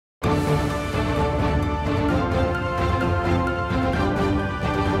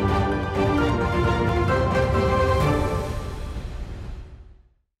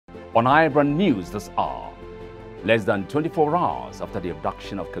On iBrand News this hour, less than 24 hours after the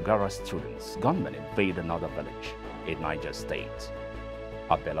abduction of Kagara students, gunmen invade another village in Niger State.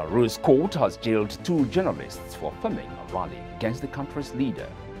 A Belarus court has jailed 2 journalists for filming a rally against the country's leader.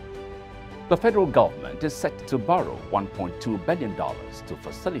 The federal government is set to borrow $1.2 billion to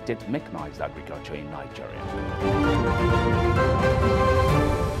facilitate mechanized agriculture in Nigeria.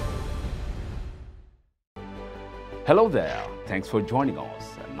 Hello there, thanks for joining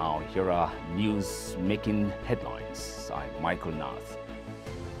us. And now here are news-making headlines. I'm Michael Nath.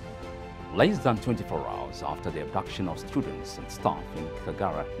 Less than 24 hours after the abduction of students and staff in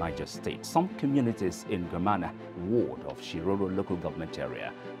Kagara, Niger State, some communities in Gurmana ward of Shiroro Local Government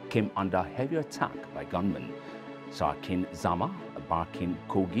Area came under heavy attack by gunmen. Sarkin Zama, Barkin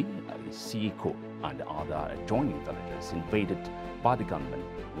Kogi, Siiko, and other adjoining villages invaded by the gunmen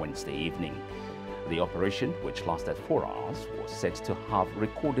Wednesday evening. The operation, which lasted 4 hours, was said to have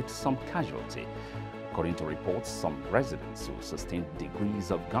recorded some casualty. According to reports, some residents who sustained degrees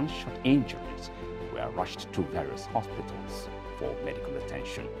of gunshot injuries were rushed to various hospitals for medical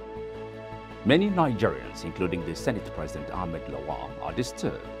attention. Many Nigerians, including the Senate President Ahmed Lawal, are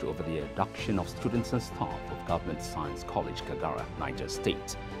disturbed over the abduction of students and staff of Government Science College, Kagara, Niger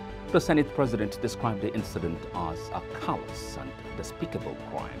State. The Senate President described the incident as a callous and despicable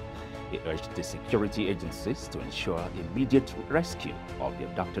crime. He urged the security agencies to ensure immediate rescue of the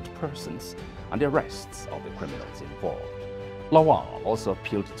abducted persons and the arrests of the criminals involved. Lawal also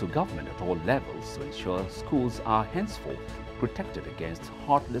appealed to government at all levels to ensure schools are henceforth protected against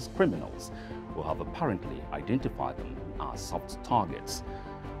heartless criminals who have apparently identified them as soft targets.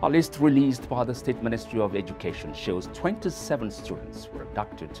 A list released by the State Ministry of Education shows 27 students were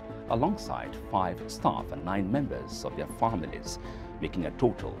abducted alongside 5 staff and 9 members of their families, making a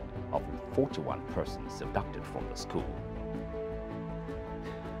total of 41 persons abducted from the school.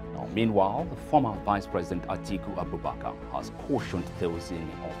 Now, meanwhile, the former Vice President Atiku Abubakar has cautioned those in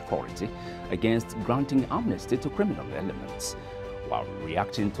authority against granting amnesty to criminal elements. While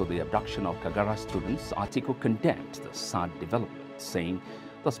reacting to the abduction of Kagara students, Atiku condemned the sad development, saying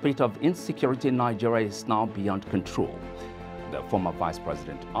the spate of insecurity in Nigeria is now beyond control. The former vice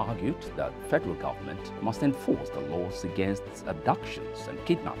president argued that the federal government must enforce the laws against abductions and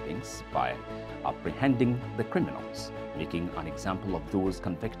kidnappings by apprehending the criminals, making an example of those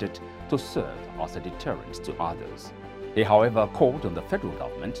convicted to serve as a deterrent to others. He, however, called on the federal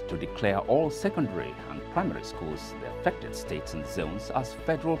government to declare all secondary and primary schools in the affected states and zones as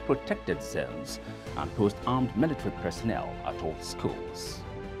federal protected zones and post armed military personnel at all schools.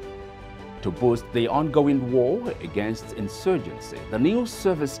 To boost the ongoing war against insurgency, the new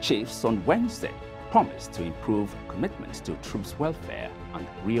service chiefs on Wednesday promised to improve commitment to troops' welfare and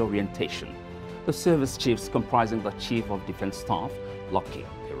reorientation. The service chiefs, comprising the Chief of Defense Staff, Lucky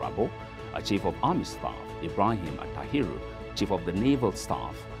Irabo, Chief of Army Staff, Ibrahim Atahiru, Chief of the Naval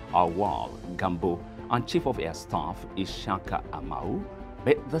Staff, Awal Gambo, and Chief of Air Staff, Ishaka Amau,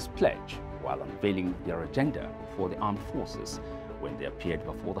 made this pledge while unveiling their agenda for the armed forces when they appeared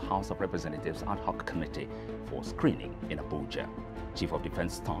before the House of Representatives Ad Hoc Committee for screening in Abuja. Chief of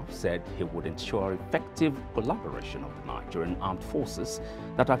Defense Staff said he would ensure effective collaboration of the Nigerian armed forces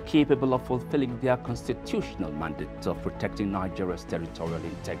that are capable of fulfilling their constitutional mandate of protecting Nigeria's territorial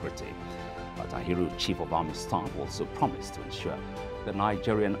integrity. Tahiru, Chief of Army Staff, also promised to ensure the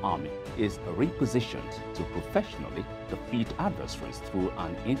Nigerian Army is repositioned to professionally defeat adversaries through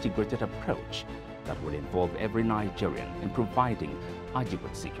an integrated approach that will involve every Nigerian in providing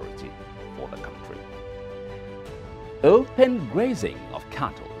adequate security for the country. Open grazing of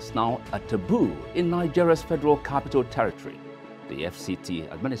cattle is now a taboo in Nigeria's Federal Capital Territory. The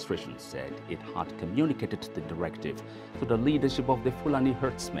FCT administration said it had communicated the directive to the leadership of the Fulani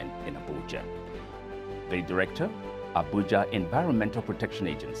herdsmen in Abuja. The director, Abuja Environmental Protection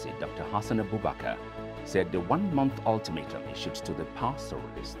Agency, Dr. Hassan Abubakar, said the 1-month ultimatum issued to the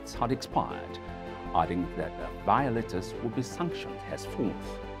pastoralists had expired, adding that the violators would be sanctioned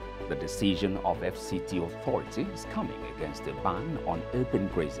henceforth. The decision of FCT authority is coming against a ban on open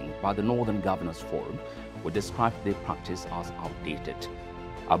grazing by the Northern Governors Forum, who described the practice as outdated.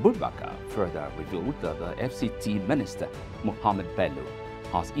 Abubakar further revealed that the FCT Minister, Mohammed Bello,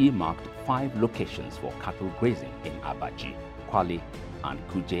 has earmarked 5 locations for cattle grazing in Abaji, Kwale, and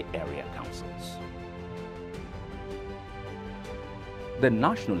Kuje area councils. The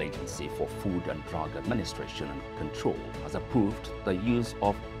National Agency for Food and Drug Administration and Control has approved the use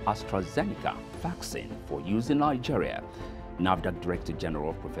of AstraZeneca vaccine for use in Nigeria. NAFDAC Director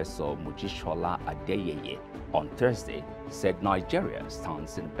General Professor Mujishola Adeyeye on Thursday said Nigeria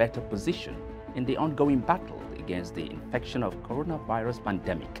stands in a better position in the ongoing battle against the infection of coronavirus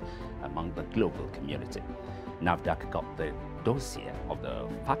pandemic among the global community. NAFDAC got the dossier of the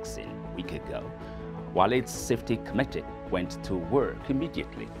vaccine a week ago, while its safety committee went to work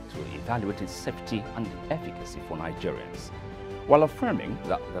immediately to evaluate its safety and efficacy for Nigerians, while affirming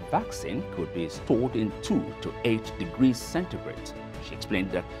that the vaccine could be stored in 2 to 8 degrees centigrade. She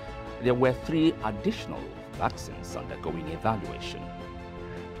explained that there were 3 additional vaccines undergoing evaluation.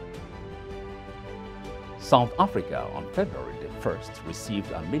 South Africa on February the 1st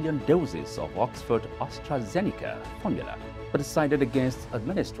received 1 million doses of Oxford AstraZeneca formula, but decided against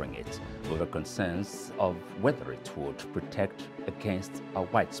administering it over concerns of whether it would protect against a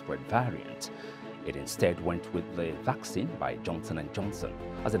widespread variant. It instead went with the vaccine by Johnson & Johnson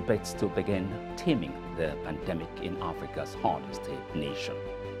as it bets to begin taming the pandemic in Africa's hardest hit nation.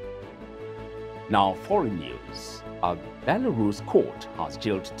 Now, foreign news. A Belarus court has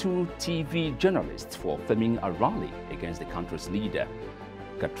jailed 2 TV journalists for filming a rally against the country's leader.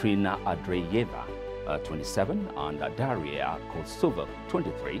 Katrina Andreeva, 27, and Daria Kosova,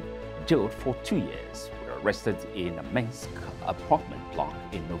 23, jailed for 2 years, were arrested in a Minsk apartment block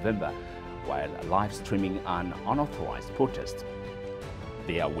in November while live streaming an unauthorized protest.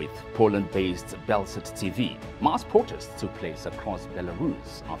 They are with Poland-based Belsat TV. Mass protests took place across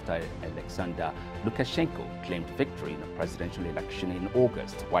Belarus after Alexander Lukashenko claimed victory in a presidential election in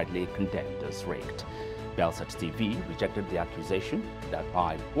August, widely condemned as rigged. Belsat TV rejected the accusation that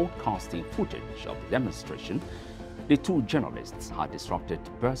by broadcasting footage of the demonstration, the 2 journalists had disrupted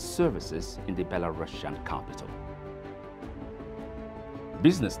bus services in the Belarusian capital.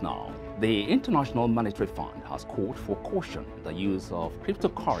 Business now. The International Monetary Fund has called for caution in the use of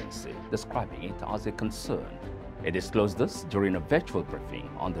cryptocurrency, describing it as a concern. It disclosed this during a virtual briefing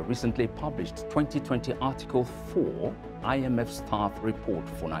on the recently published 2020 Article 4 IMF Staff Report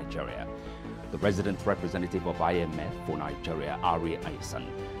for Nigeria. The resident representative of IMF for Nigeria, Ari Aisan,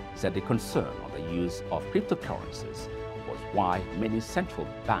 said the concern on the use of cryptocurrencies was why many central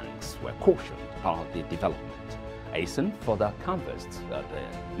banks were cautioned about the development. Aisan further canvassed the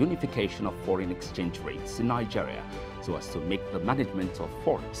unification of foreign exchange rates in Nigeria so as to make the management of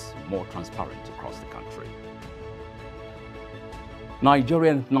forex more transparent across the country.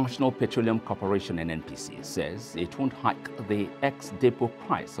 Nigerian National Petroleum Corporation (NNPC) says it won't hike the ex-depot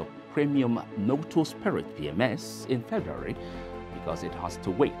price of premium Noto Spirit PMS in February because it has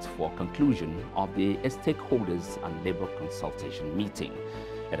to wait for conclusion of the stakeholders and labor consultation meeting.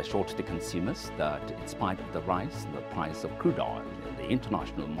 It assured the consumers that in spite of the rise in the price of crude oil in the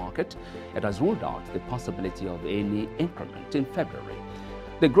international market, it has ruled out the possibility of any increment in February.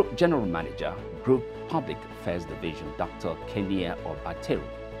 The Group General Manager, Group Public Affairs Division, Dr. Kenia Obateru,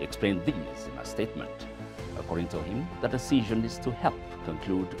 explained these in a statement. According to him, the decision is to help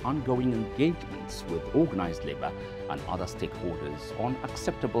conclude ongoing engagements with organized labor and other stakeholders on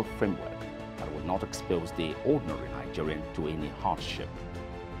acceptable framework that will not expose the ordinary Nigerian to any hardship.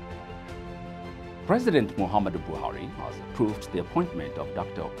 President Muhammadu Buhari has approved the appointment of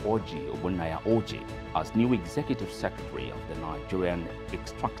Dr. Orji Ogbonnaya as new Executive Secretary of the Nigerian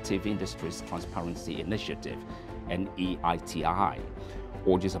Extractive Industries Transparency Initiative, NEITI.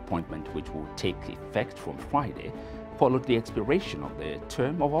 Orji's appointment, which will take effect from Friday, followed the expiration of the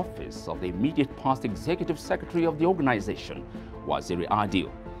term of office of the immediate past Executive Secretary of the organization, Waziri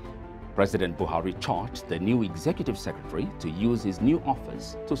Adil. President Buhari charged the new Executive Secretary to use his new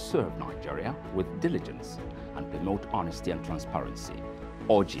office to serve Nigeria with diligence and promote honesty and transparency.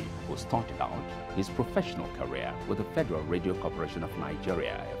 Orji, who started out his professional career with the Federal Radio Corporation of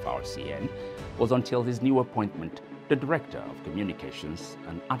Nigeria, FRCN, was until his new appointment the Director of Communications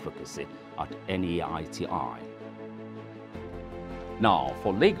and Advocacy at NEITI. Now,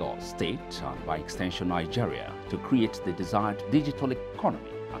 for Lagos State and by extension Nigeria to create the desired digital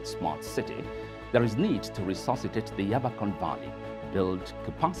economy and smart city, there is need to resuscitate the Yabakon Valley, build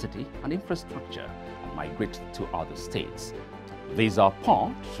capacity and infrastructure, and migrate to other states. These are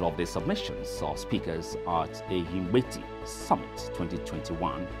part of the submissions of speakers at Ehimweti Summit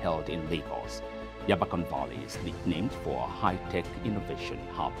 2021 held in Lagos. Yabakon Valley is nicknamed for a high-tech innovation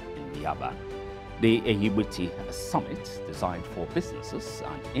hub in Yaba. The Ehimweti Summit, designed for businesses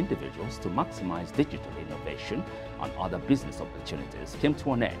and individuals to maximize digital innovation and other business opportunities, came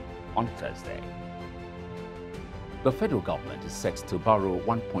to an end on Thursday. The federal government is set to borrow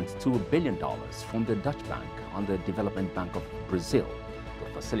 $1.2 billion from the Dutch Bank and the Development Bank of Brazil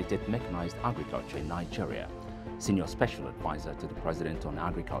to facilitate mechanized agriculture in Nigeria. Senior Special Advisor to the President on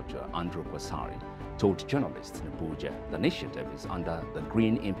Agriculture, Andrew Kwasari, told journalists in Abuja the initiative is under the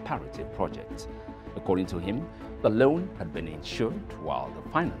Green Imperative Project. According to him, the loan had been insured while the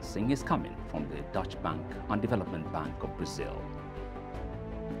financing is coming from the Dutch Bank and Development Bank of Brazil.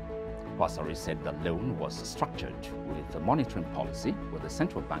 Kwasari said the loan was structured with a monitoring policy with the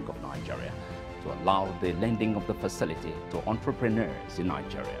Central Bank of Nigeria to allow the lending of the facility to entrepreneurs in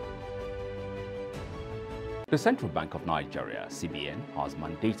Nigeria. The Central Bank of Nigeria, CBN, has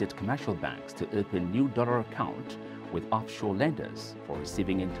mandated commercial banks to open new dollar accounts with offshore lenders for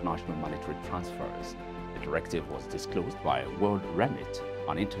receiving international monetary transfers. The directive was disclosed by World Remit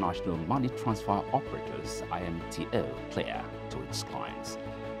and International Money Transfer Operators (IMTO) Clear to its clients.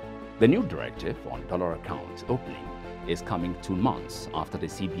 The new directive on dollar account opening is coming 2 months after the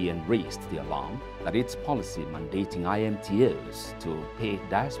CBN raised the alarm that its policy mandating IMTOs to pay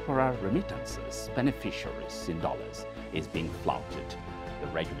diaspora remittances beneficiaries in dollars is being flouted. The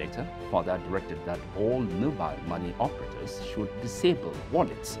regulator further directed that all mobile money operators should disable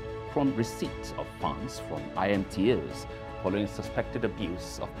wallets from receipt of funds from IMTOs following suspected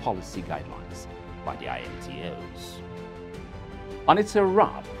abuse of policy guidelines by the IMTOs. And it's a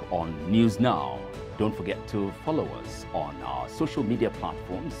wrap on News Now. Don't forget to follow us on our social media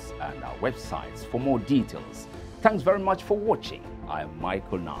platforms and our websites for more details. Thanks very much for watching. I'm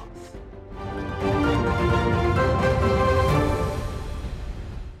Michael Nath.